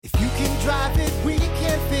drive it, we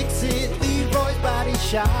can fix it. Leroy's Body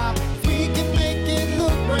Shop. We can make it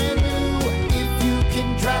look brand new. If you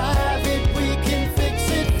can drive it, we can fix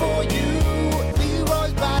it for you.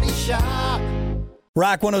 Leroy's Body Shop.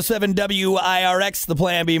 Rock 107 WIRX, the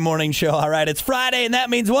Plan B morning show. All right, it's Friday, and that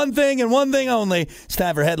means one thing and one thing only. It's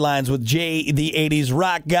time for headlines with Jay, the 80's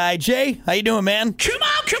rock guy. Jay, how you doing, man? Come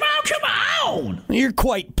on, come on, come on! You're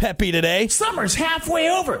quite peppy today. Summer's halfway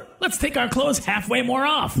over. Let's take our clothes halfway more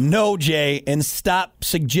off. No, Jay, and stop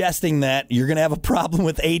suggesting that. You're going to have a problem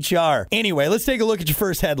with HR. Anyway, let's take a look at your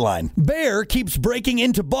first headline. Bear keeps breaking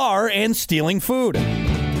into bar and stealing food. Ooh,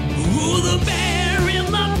 the bear in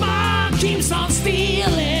the bar keeps on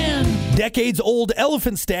stealing. Decades-old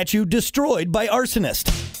elephant statue destroyed by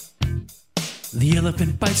arsonist. The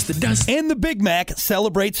elephant bites the dust. And the Big Mac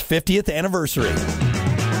celebrates 50th anniversary.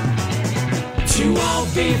 2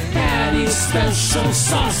 all-beef patties, special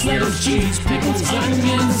sauce, lettuce, cheese, pickles,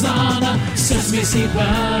 onions on a sesame seed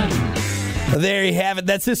bun. There you have it.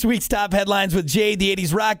 That's this week's top headlines with Jay, the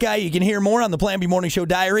 80's rock guy. You can hear more on the Plan B Morning Show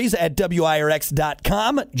diaries at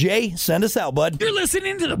WIRX.com. Jay, send us out, bud. You're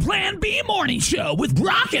listening to the Plan B Morning Show with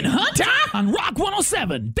Brock and Hunter on Rock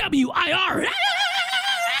 107 WIRX.